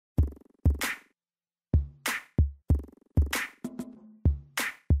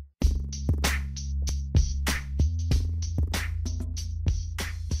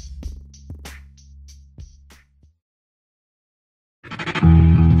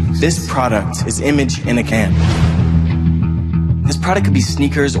This product is image in a can. This product could be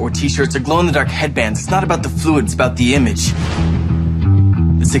sneakers or t-shirts or glow-in-the-dark headbands. It's not about the fluid, it's about the image.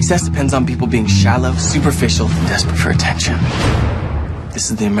 The success depends on people being shallow, superficial, and desperate for attention. This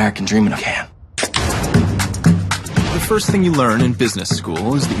is the American dream in a can. The first thing you learn in business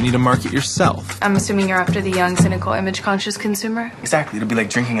school is that you need to market yourself. I'm assuming you're after the young, cynical, image-conscious consumer? Exactly, it'll be like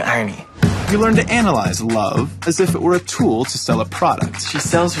drinking irony. You learn to analyze love as if it were a tool to sell a product. She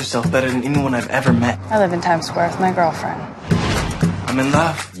sells herself better than anyone I've ever met. I live in Times Square with my girlfriend. I'm in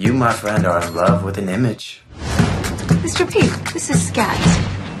love. You, my friend, are in love with an image. Mr. P, this is Scat.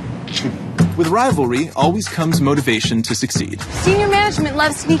 With rivalry always comes motivation to succeed. Senior management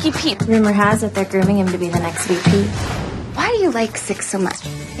loves Sneaky Pete. Rumor has it they're grooming him to be the next VP. Why do you like Six so much?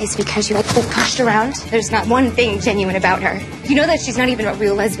 It's because you like get pushed around. There's not one thing genuine about her. You know that she's not even a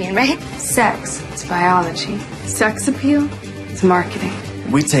real lesbian, right? Sex, it's biology. Sex appeal, it's marketing.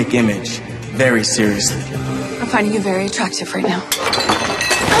 We take image very seriously. I'm finding you very attractive right now.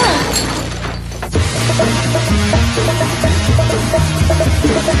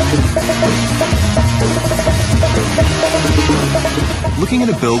 Looking at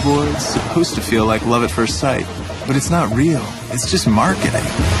a billboard is supposed to feel like love at first sight, but it's not real. It's just marketing.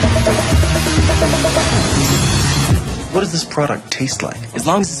 What does this product taste like? As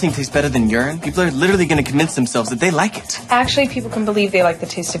long as this thing tastes better than urine, people are literally going to convince themselves that they like it. Actually, people can believe they like the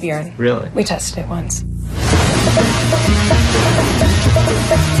taste of urine. Really? We tested it once.